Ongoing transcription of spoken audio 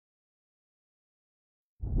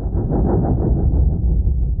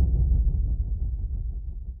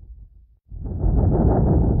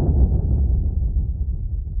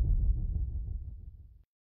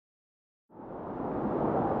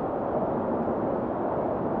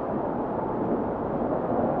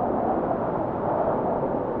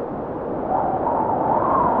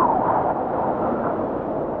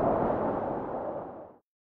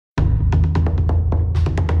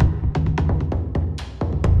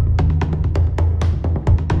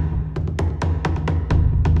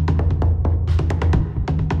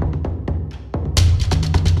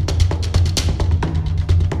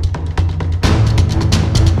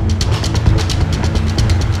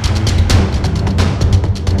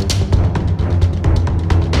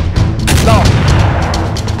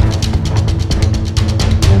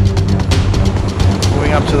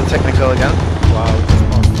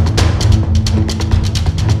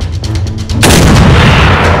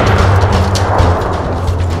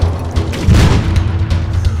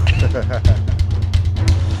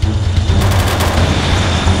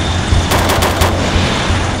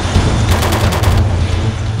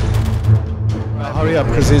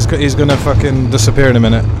he's gonna fucking disappear in a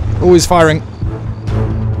minute. Oh, he's firing. Oh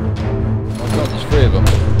god, there's 3 of them. I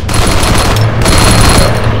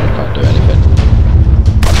can't do anything.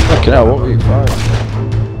 Fucking hell, what were you firing?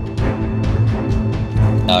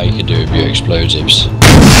 Now you can do with your explosives.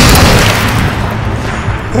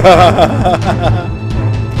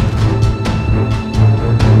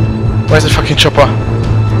 Where's the fucking chopper?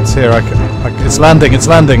 It's here. It's landing. It's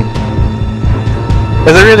landing.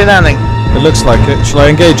 Is it really landing? It looks like it. Shall I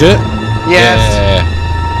engage it? Yes. Yeah.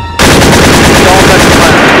 Don't let it land.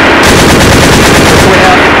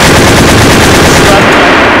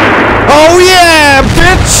 Oh yeah,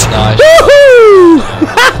 bitch! Nice. Woohoo!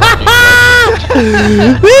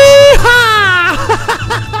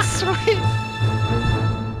 Sweet.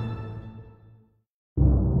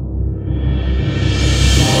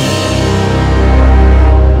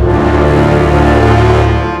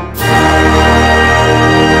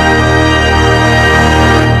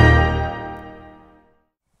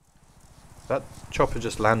 That chopper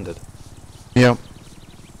just landed. Yeah.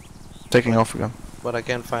 Taking off again. But I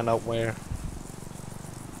can't find out where.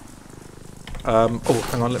 Oh,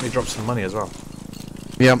 hang on. Let me drop some money as well.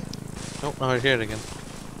 Yeah. Oh, now I hear it again.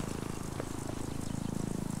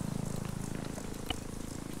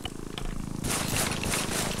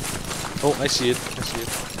 Oh, I see it. I see it.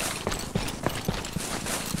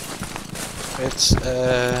 It's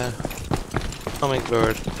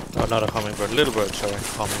hummingbird. Oh, not a hummingbird. Little bird. Sorry,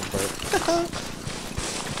 hummingbird.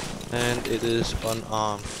 And it is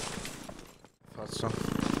unarmed. Thought so.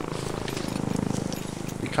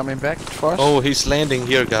 You coming back for us? Oh, he's landing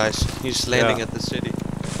here, guys. He's landing Yeah. at the city.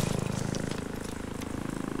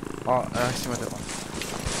 Oh, I see what that one.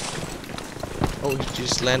 Oh, he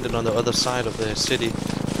just landed on the other side of the city.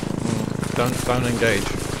 Don't engage.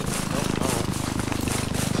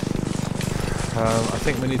 I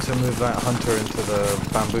think we need to move that hunter into the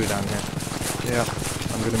bamboo down here. Yeah.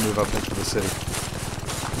 I'm going to move up into the city.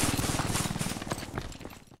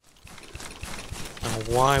 And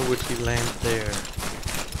why would he land there?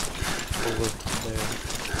 Over there.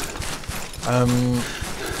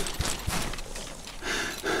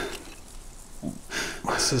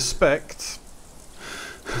 I suspect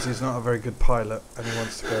because he's not a very good pilot and he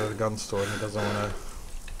wants to go to the Gunstore and he doesn't want to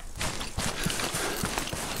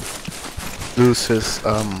Lose his,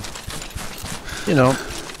 you know.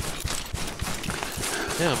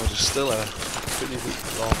 Yeah, but it's still a pretty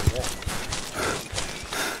long walk.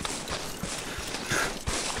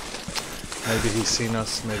 Maybe he's seen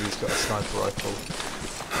us, maybe he's got a sniper rifle.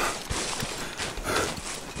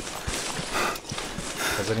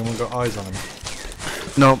 Has anyone got eyes on him?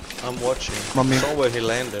 No. I'm watching. Mommy. I saw where he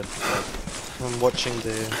landed. I'm watching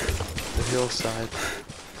the hillside.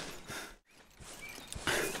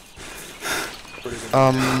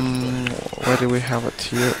 Where do we have it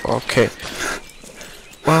here? Okay.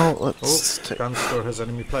 Well, let's Oh, Gunstore has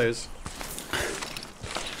enemy players.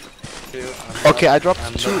 Okay, I dropped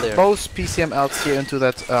I'm two not there. both PCMLs here into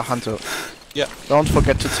that hunter. Yeah. Don't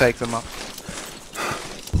forget to take them up.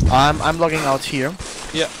 I'm logging out here.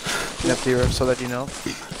 Yeah. In Abdera, so that you know.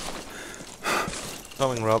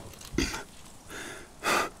 Coming, Rob.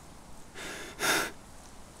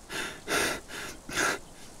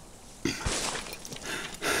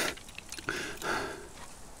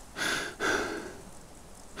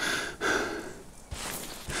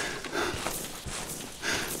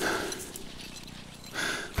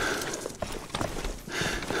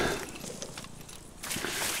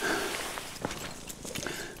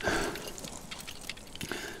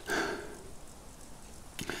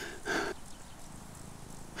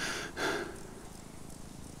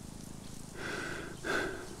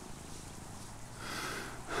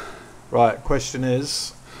 Right, question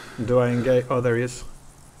is, do I engage? Oh, there he is.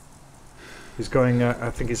 He's going, I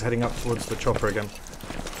think he's heading up towards the chopper again.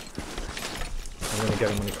 I'm going to get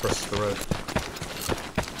him when he crosses the road.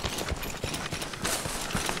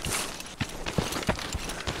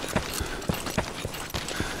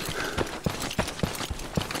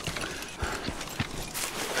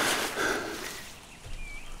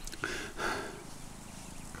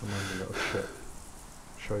 Come on, you little shit.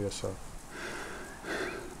 Show yourself.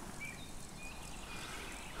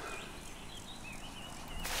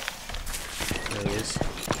 There he is.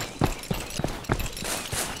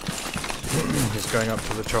 He's going up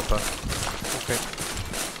to the chopper. Okay.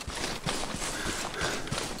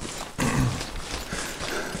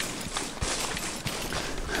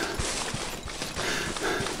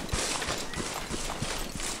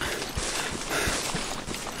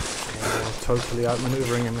 Oh, totally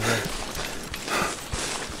outmaneuvering him here.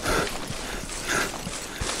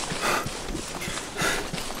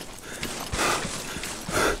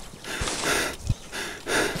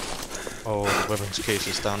 Oh, the weapons case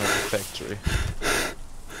is down at the factory.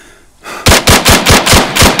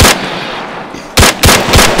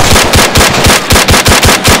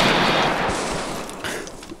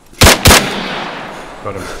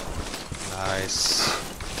 Got him. Nice.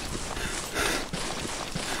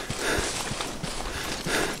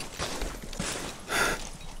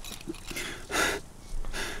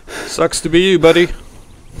 Sucks to be you, buddy.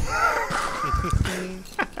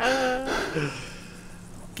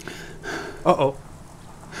 Uh-oh.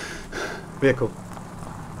 Vehicle.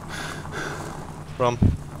 From?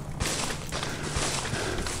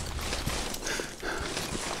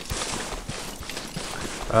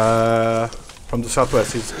 From the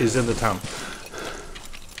southwest. He's in the town. Is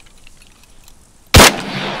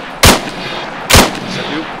that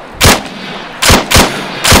you?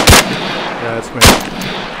 Yeah, it's me.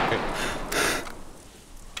 Okay.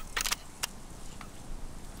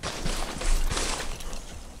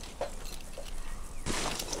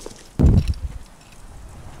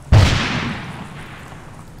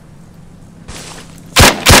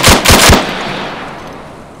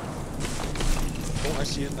 Oh, I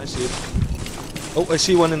see it, I see it. Oh, I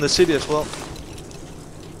see one in the city as well.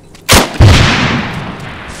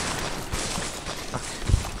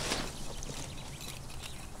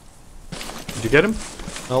 Did you get him?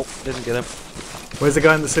 No, didn't get him. Where's the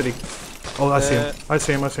guy in the city? Oh, I see him. Uh, I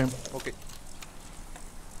see him. I see him. Okay.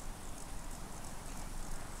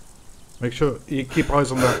 Make sure you keep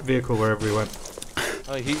eyes on that vehicle wherever he went.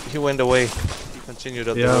 Oh, he went away. He continued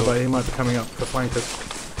up the Yeah, road. but he might be coming up to flank us.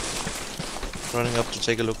 Running up to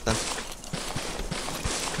take a look then.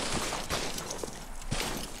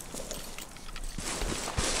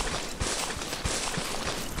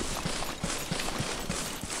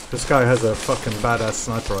 This guy has a fucking badass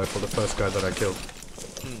sniper rifle, the first guy that I killed.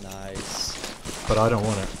 Nice. But I don't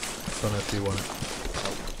want it. Don't know if you want it.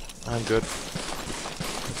 I'm good.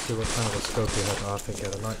 Let's see what kind of a scope he had. Oh, I think he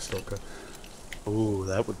had a Night Stalker. Ooh,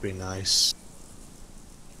 that would be nice.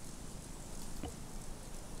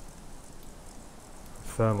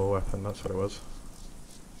 Thermal weapon, that's what it was.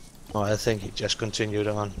 Oh, I think he just continued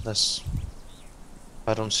on. That's...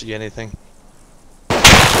 I don't see anything.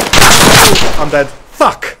 I'm dead.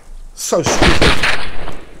 Fuck! So stupid.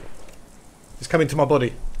 He's coming to my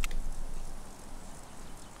body.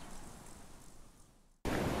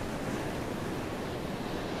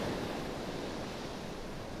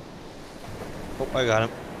 Oh, I got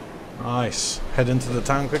him. Nice. Head into the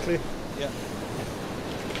town quickly. Yeah.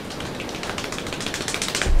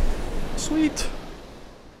 Sweet.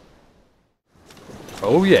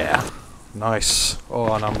 Oh yeah. Nice.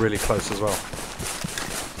 Oh, and I'm really close as well.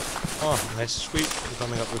 Oh, nice. Sweet. I'm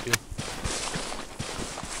coming up with you.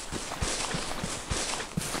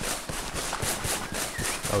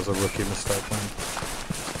 That was a rookie mistake, man.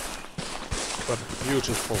 What a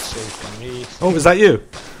beautiful save for me. Oh, is that you?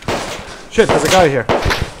 Shit, there's a guy here.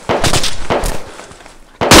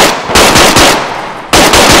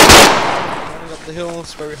 Running up the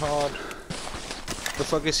hills very hard. The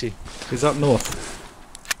fuck is he? He's up north.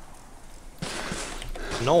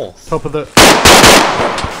 North? Top of the...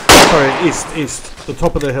 Sorry, east. The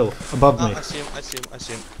top of the hill, above me. I see him, I see him, I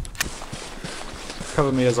see him.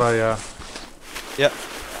 Cover me as I, Yeah.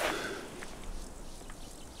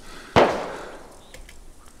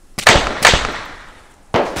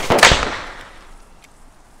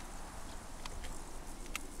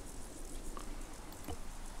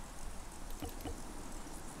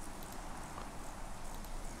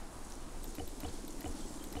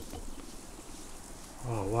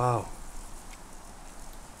 Oh, wow.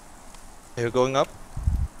 Are you going up?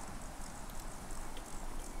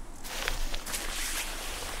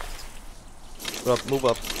 Move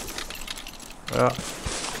up. Yeah.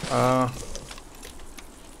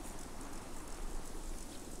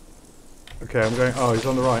 Okay, I'm going... Oh, he's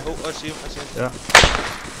on the right. Oh, I see him, I see him. Yeah.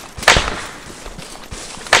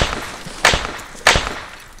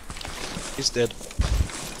 He's dead.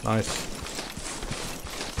 Nice.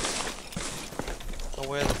 Oh,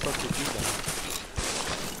 where the fuck did you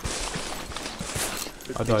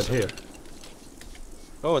go? I died here.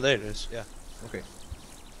 Oh, there it is. Yeah. Okay.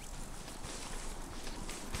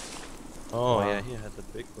 Oh, Wow. yeah, he had the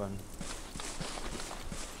big one.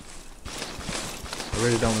 I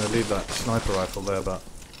really don't want to leave that sniper rifle there, but...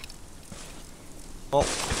 Oh,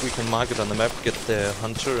 we can mark it on the map, get the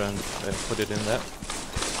hunter and put it in there.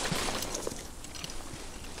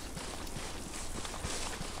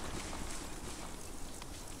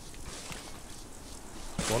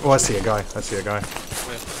 Oh, I see a guy. I see a guy.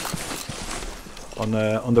 Where? On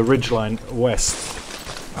the ridgeline west,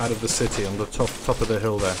 out of the city, on the top of the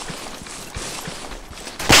hill there.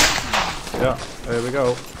 Yeah, there we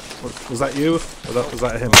go. Was that you? Or was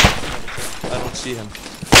that him? I don't see him.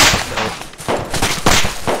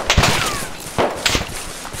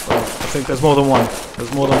 I think there's more than one.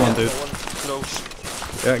 There's more than one, dude. One close.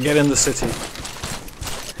 Yeah, get in the city.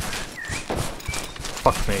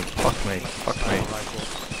 Fuck me, fuck me, fuck me.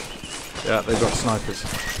 Yeah, they've got snipers.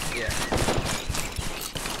 Yeah.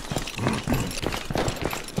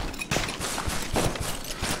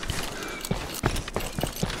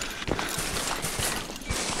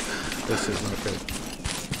 This is no good.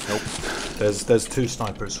 Nope. There's two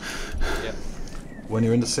snipers. Yeah. When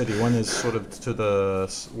you're in the city, one is sort of to the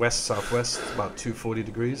west-southwest, about 240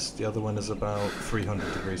 degrees. The other one is about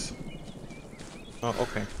 300 degrees. Oh,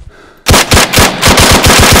 okay. The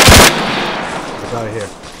guy here.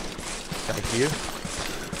 Guy here?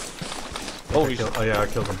 Oh, yeah, I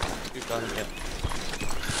killed him. You got him, yeah.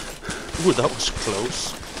 Ooh, that was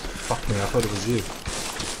close. Fuck me, I thought it was you.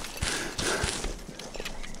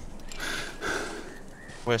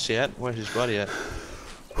 Where's he at? Where's his body at?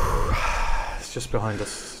 It's just behind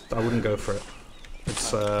us. I wouldn't go for it.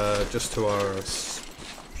 It's just to our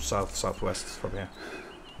southwest from here,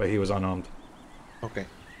 where he was unarmed. Okay.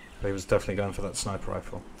 But he was definitely going for that sniper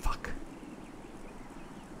rifle. Fuck.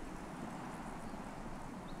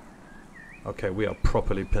 Okay, we are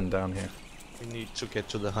properly pinned down here. We need to get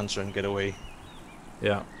to the hunter and get away.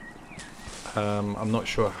 Yeah. I'm not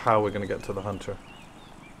sure how we're going to get to the hunter.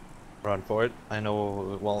 Run for it. I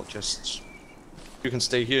know, well, just... You can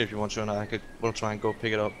stay here if you want to, and we'll try and go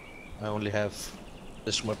pick it up. I only have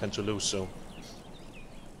this weapon to lose, so...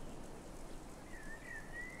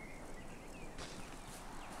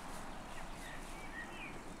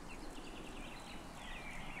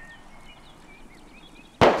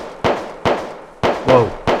 Whoa,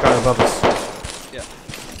 guy above us. Yeah.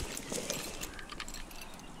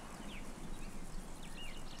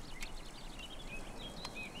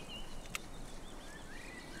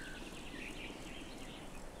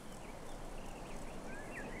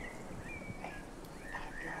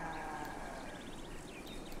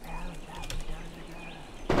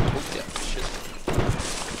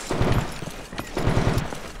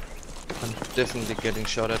 Definitely getting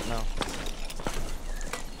shot at now.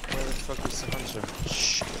 Where the fuck is the hunter?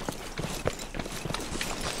 Shit.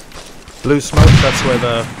 Blue smoke, that's where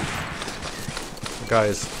the guy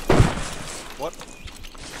is. What?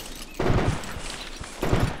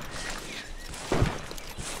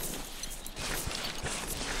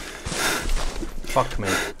 Fuck me.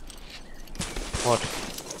 What?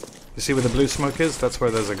 You see where the blue smoke is? That's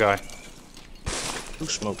where there's a guy. Blue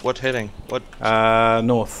smoke? What heading? What?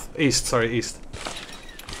 North. East, sorry, east.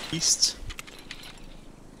 East?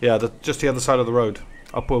 Yeah, just the other side of the road.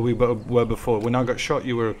 Up where we were before. When I got shot,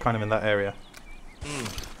 you were kind of in that area.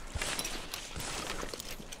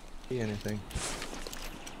 See anything?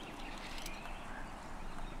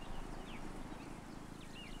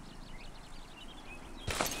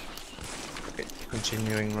 Okay,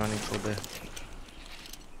 continuing running for the...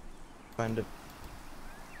 Find it.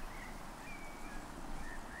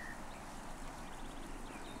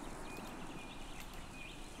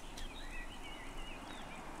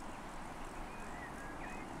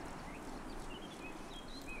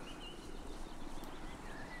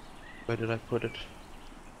 Where did I put it?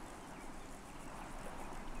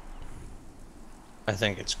 I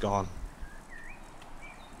think it's gone.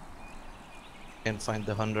 Can't find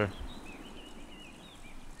the hunter.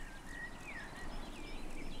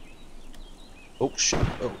 Oh shit,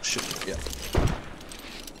 yeah.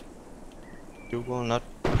 You will not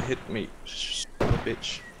hit me, son of a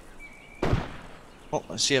bitch. Oh,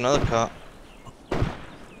 I see another car.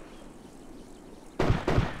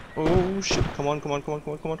 Oh shit, come on.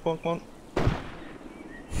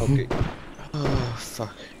 Okay. Oh,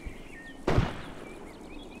 fuck.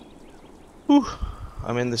 Whew.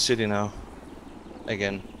 I'm in the city now.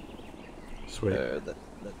 Again. Sweet. That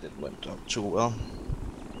didn't went up too well.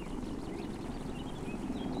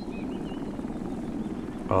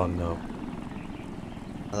 Oh no.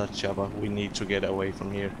 Another chopper. We need to get away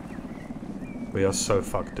from here. We are so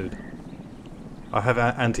fucked, dude. I have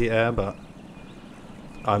anti-air, but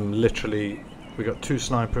I'm literally... We got two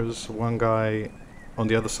snipers, one guy on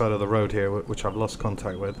the other side of the road here, which I've lost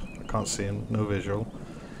contact with. I can't see him, no visual.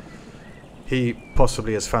 He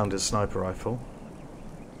possibly has found his sniper rifle.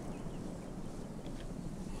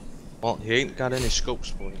 Well, he ain't got any scopes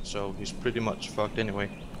for it, so he's pretty much fucked anyway.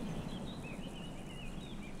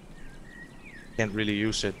 Can't really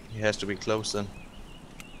use it. He has to be close then.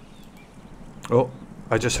 Oh,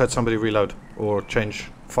 I just had somebody reload or change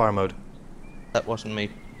fire mode. That wasn't me.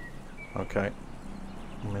 Okay.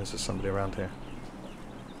 There's somebody around here.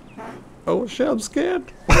 Oh shit, I'm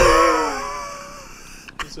scared. I'm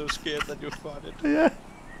so scared that you farted. Yeah.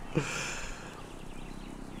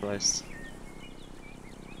 Christ.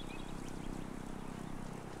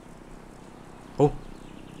 Oh,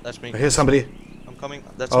 That's me. I hear somebody. I'm coming.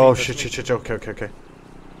 That's Oh me. That's shit, me. shit, shit. Okay, okay, okay.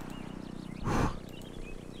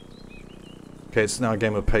 Okay, it's now a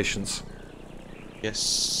game of patience.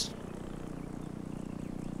 Yes.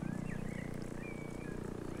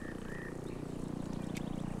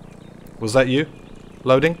 Was that you?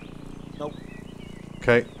 Loading? Nope.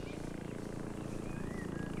 Okay.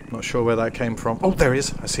 Not sure where that came from. Oh, there he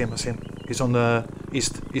is. I see him, I see him. He's on the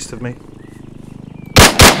east of me.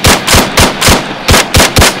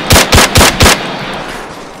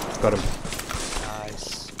 Got him.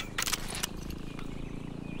 Nice.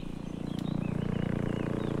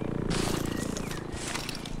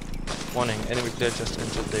 Warning, enemy player just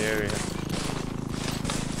entered the area.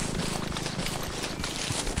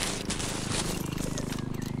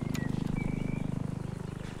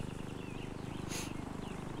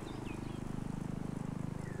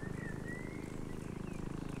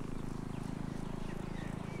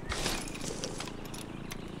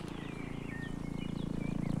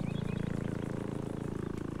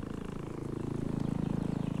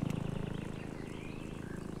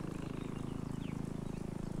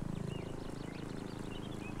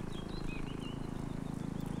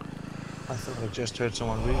 I thought I just heard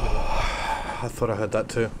someone read it. I thought I heard that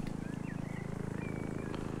too.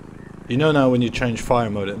 You know now when you change fire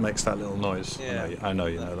mode it makes that little noise. Yeah. I know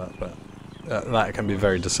you know that, but that can be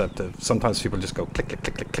very deceptive. Sometimes people just go click click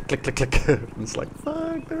click click click click click click. It's like,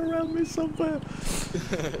 fuck, they're around me somewhere.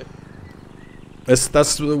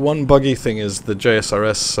 That's the one buggy thing is the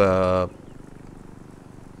JSRS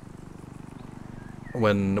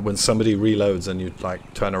when somebody reloads and you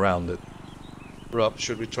like turn around it. Rob,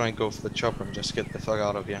 should we try and go for the chopper and just get the fuck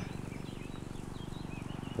out of here?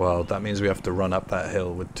 Well, that means we have to run up that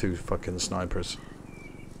hill with 2 fucking snipers.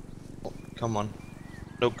 Oh, come on.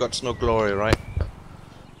 No guts, no glory, right?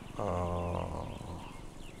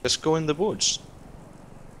 Let's go in the woods.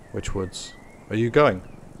 Which woods? Are you going?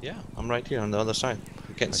 Yeah, I'm right here on the other side.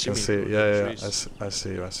 You can't I see can me. see through it. the Yeah, yeah, trees. I see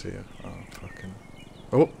you, I see you. Oh, fucking...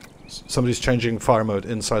 Oh! Somebody's changing fire mode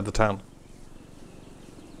inside the town.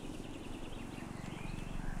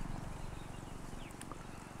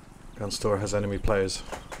 Gunstore has enemy players.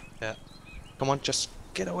 Yeah. Come on, just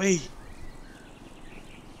get away.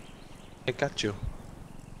 I got you.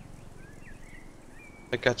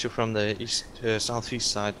 I got you from the east, southeast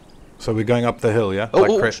side. So we're going up the hill, yeah? Oh,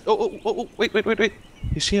 Like wait, wait.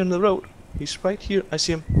 He's here on the road. He's right here. I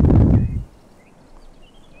see him.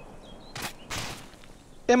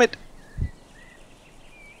 Damn it.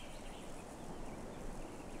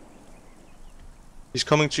 He's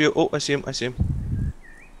coming to you. Oh, I see him. I see him.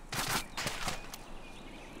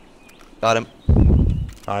 Got him.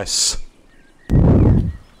 Nice.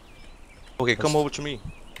 Okay, come over to me.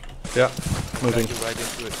 Yeah, moving. Guide you right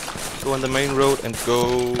into it. Go on the main road and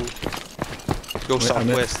go Wait, I'm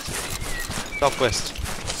in. southwest. Southwest.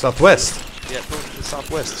 Southwest? Yeah, go to the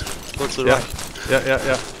southwest. Go to the Yeah. right.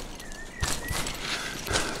 Yeah.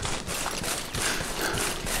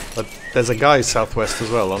 But there's a guy southwest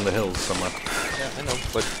as well, on the hills somewhere. Yeah, I know,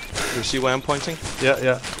 but you see where I'm pointing?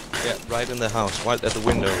 Yeah. Yeah, right in the house, right at the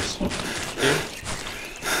windows.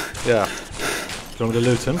 See? Yeah. Do you want me to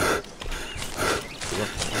loot him?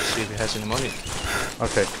 Let's see if he has any money.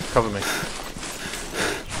 Okay, cover me.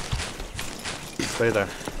 Stay there.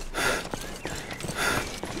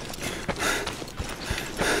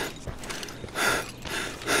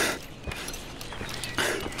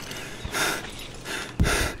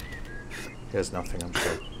 He has nothing, I'm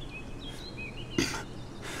sure.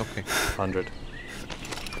 Okay. 100.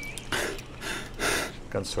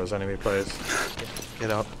 Gunstore's enemy players.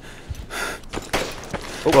 Get out.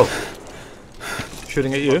 Oh, well.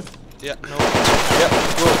 Shooting at you? Yeah, no. Yeah,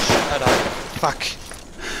 go. Shut up. Fuck.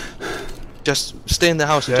 Just stay in the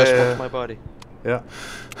house and just watch my body. Yeah.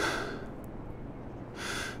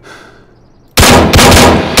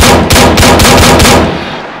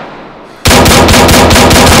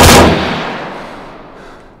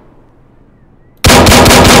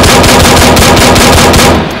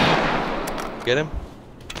 Get him?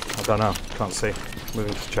 I don't know. Can't see.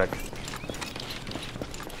 Moving to check.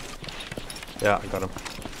 Yeah, I got him.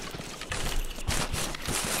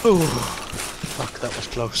 Ooh. Fuck, that was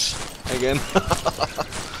close. Again.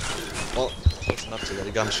 Well, that's not too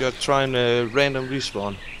bad. I'm sure trying a random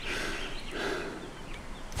respawn.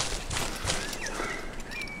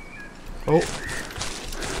 Oh.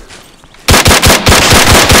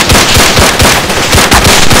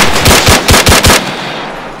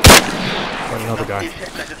 another guy. I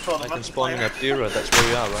can spawn in Abdera, that's where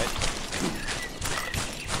we are, right?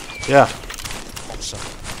 Yeah. Awesome.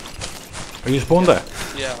 Are you spawned there?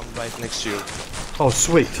 Yeah, I'm right next to you. Oh,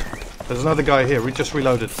 sweet. There's another guy here. We just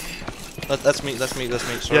reloaded. That's me, sorry.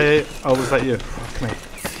 Yeah. Oh, was that you? Fuck me.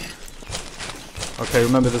 Okay,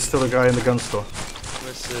 remember there's still a guy in the Gunstore.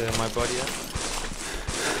 Where's my body at?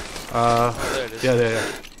 There it is. Yeah.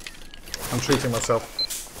 I'm treating myself.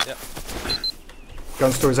 Yeah.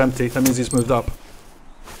 Gunstore is empty. That means he's moved up.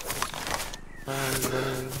 I'm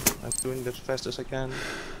running. I'm doing this as fast as I can.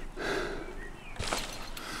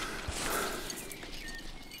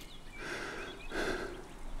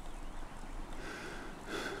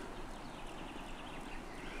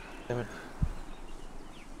 Damn it.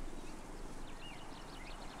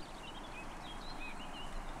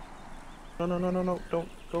 No, don't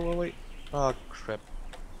go away. Oh crap.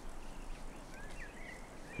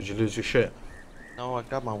 Did you lose your shit? No, I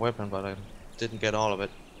got my weapon, but I didn't get all of it.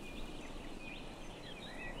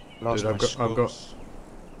 Lost Dude, my scopes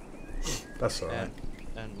That's alright.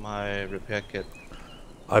 and my repair kit.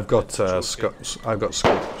 I've got scopes. I've got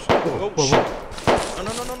scopes. Oh shit!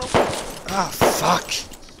 No! Ah, fuck!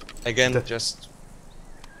 Again, just.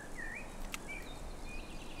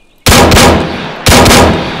 He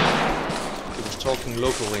was talking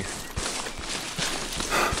locally.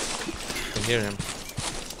 I can hear him.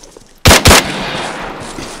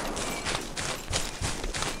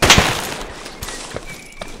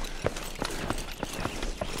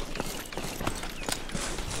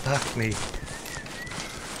 Fuck me.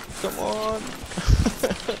 Come on!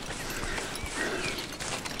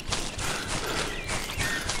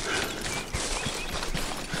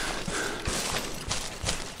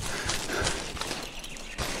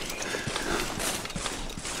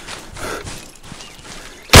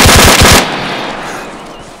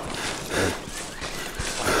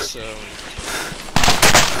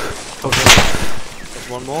 Okay. There's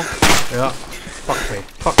one more. Yeah. Fuck me.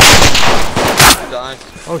 Fuck. I died.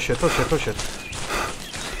 Oh shit.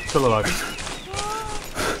 Still alive.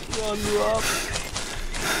 Run, Rob.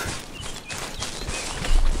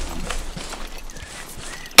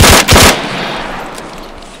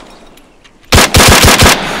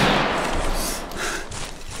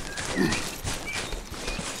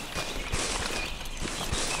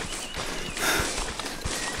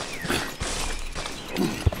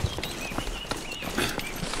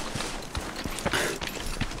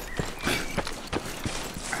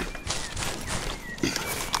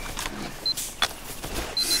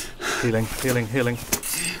 Healing.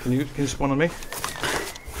 Can you spawn on me?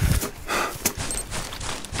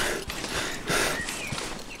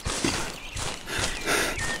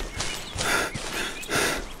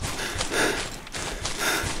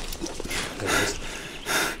 There it is.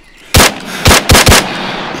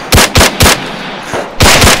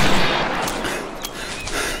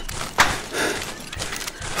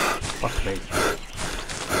 Fuck me.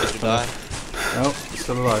 Did you die? No,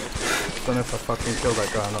 still alive. Don't know if I fucking killed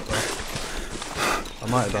that guy or not though. I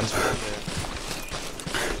might have done.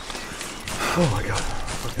 Oh my god,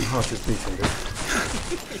 fucking heart is beating, dude.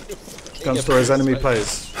 Gunstore has enemy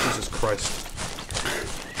players. Jesus Christ.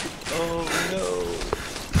 Oh no.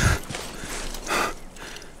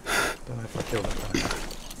 Don't know if I killed that guy.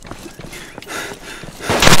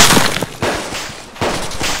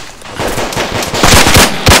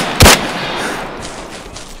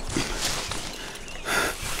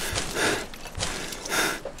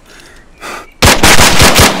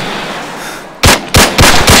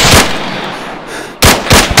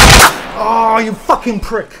 Oh, you fucking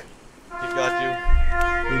prick! He got you.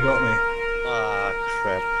 You got me. Ah,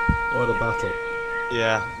 crap. What a battle.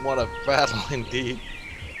 Yeah, what a battle indeed.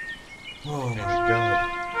 Oh my god.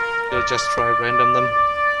 Did I just try random them?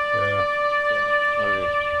 Yeah, Okay.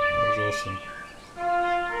 that was awesome.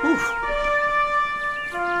 Oof.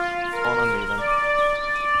 On me then.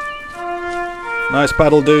 Nice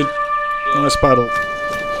battle, dude. Nice battle.